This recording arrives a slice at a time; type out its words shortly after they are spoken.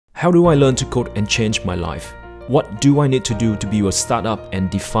How do I learn to code and change my life? What do I need to do to build a startup and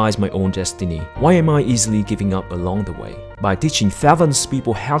define my own destiny? Why am I easily giving up along the way? By teaching thousands of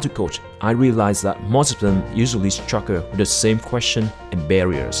people how to code, I realized that most of them usually struggle with the same question and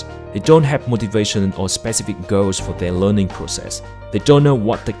barriers. They don't have motivation or specific goals for their learning process. They don't know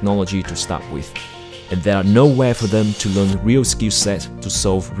what technology to start with. And there are nowhere for them to learn real skill sets to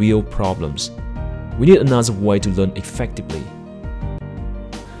solve real problems. We need another way to learn effectively.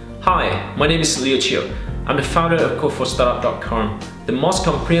 Hi, my name is Leo Chiu. I'm the founder of codeforstartup.com, the most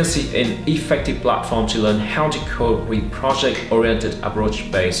comprehensive and effective platform to learn how to code with project-oriented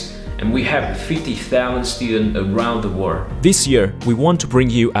approach base, and we have 50,000 students around the world. This year, we want to bring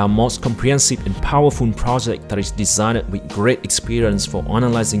you our most comprehensive and powerful project that is designed with great experience for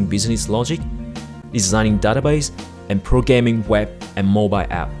analyzing business logic, designing database, and programming web and mobile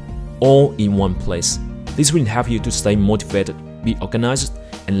app, all in one place. This will help you to stay motivated, be organized,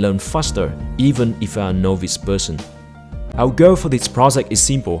 and learn faster even if you are a novice person. Our goal for this project is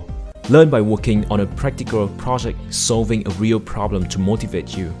simple. Learn by working on a practical project solving a real problem to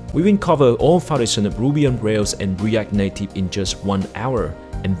motivate you. We will cover all foundations of Ruby on Rails and React Native in just 1 hour,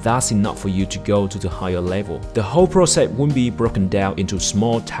 and that's enough for you to go to the higher level. The whole process will be broken down into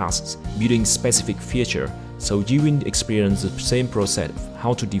small tasks, building specific features, so you will experience the same process of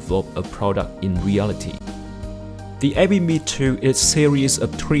how to develop a product in reality. The Airbnb 2 is a series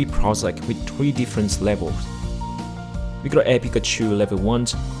of 3 projects with 3 different levels. We got Air Pikachu level 1,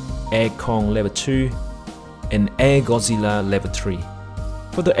 Air Kong level 2, and Air Godzilla level 3.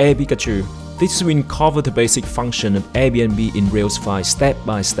 For the Air Pikachu, this will cover the basic function of Airbnb in Rails 5 step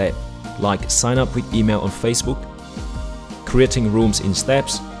by step, like sign up with email on Facebook, creating rooms in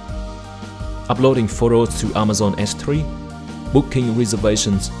steps, uploading photos to Amazon S3, booking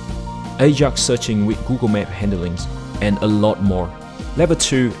reservations, Ajax searching with Google Map handlings, and a lot more. Level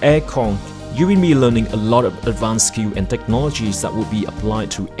 2, Air Kong, you will be learning a lot of advanced skills and technologies that will be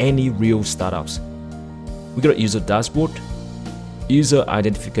applied to any real startups. We got a user dashboard, user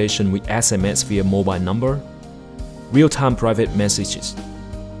identification with SMS via mobile number, real-time private messages,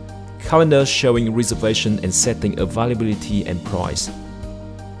 calendar showing reservation and setting availability and price.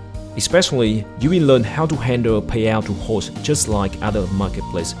 Especially, you will learn how to handle payout to host just like other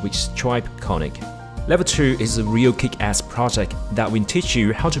marketplaces with Stripe Connect. Level 2 is a real kick-ass project that will teach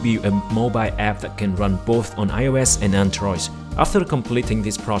you how to build a mobile app that can run both on iOS and Android. After completing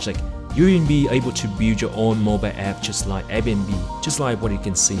this project, you will be able to build your own mobile app just like Airbnb, just like what you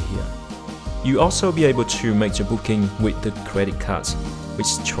can see here. You also be able to make your booking with the credit cards with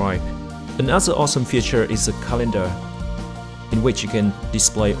Stripe. Another awesome feature is a calendar, in which you can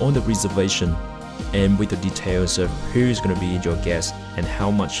display all the reservation and with the details of who is going to be your guest and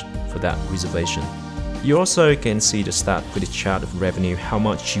how much for that reservation. You also can see the start with the chart of revenue, how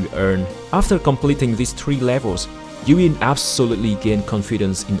much you earn. After completing these 3 levels, you will absolutely gain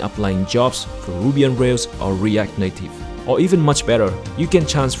confidence in applying jobs for Ruby on Rails or React Native. Or even much better, you can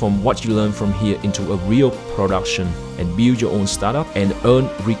transform what you learn from here into a real production and build your own startup and earn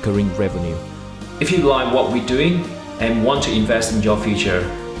recurring revenue. If you like what we're doing and want to invest in your future,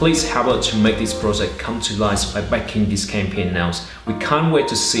 please help us to make this project come to life by backing this campaign now. We can't wait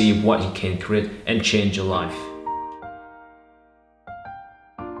to see what you can create and change your life.